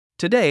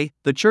Today,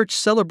 the Church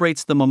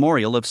celebrates the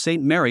memorial of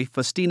Saint Mary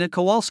Faustina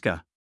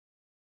Kowalska.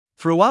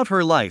 Throughout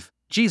her life,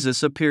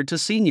 Jesus appeared to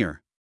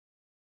Sr.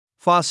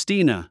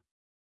 Faustina.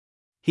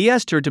 He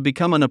asked her to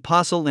become an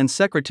apostle and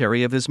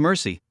secretary of His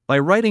mercy, by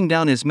writing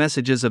down His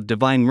messages of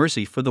divine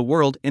mercy for the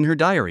world in her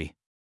diary.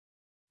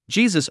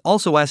 Jesus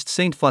also asked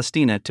Saint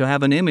Faustina to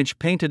have an image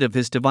painted of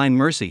His divine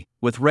mercy,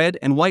 with red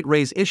and white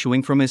rays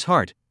issuing from His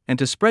heart, and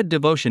to spread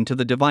devotion to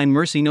the Divine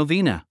Mercy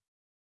Novena.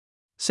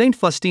 Saint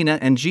Faustina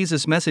and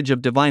Jesus' message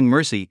of divine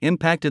mercy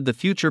impacted the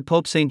future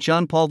Pope Saint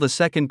John Paul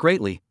II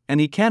greatly, and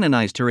he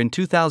canonized her in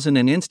 2000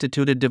 and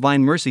instituted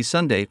Divine Mercy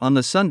Sunday on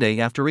the Sunday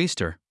after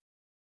Easter.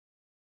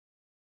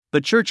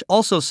 The Church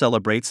also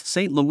celebrates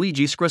Saint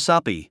Luigi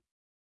Scrissapi.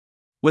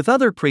 With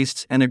other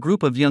priests and a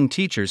group of young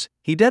teachers,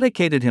 he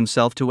dedicated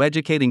himself to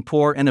educating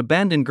poor and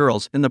abandoned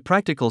girls in the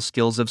practical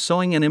skills of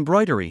sewing and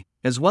embroidery,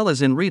 as well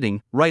as in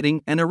reading,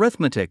 writing, and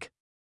arithmetic.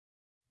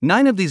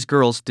 9 of these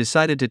girls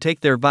decided to take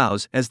their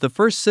vows as the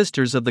first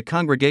sisters of the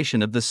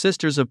Congregation of the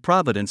Sisters of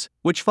Providence,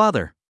 which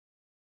Father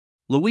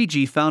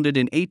Luigi founded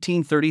in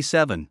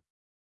 1837.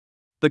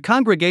 The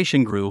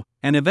congregation grew,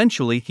 and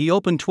eventually he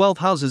opened 12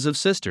 houses of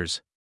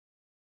sisters.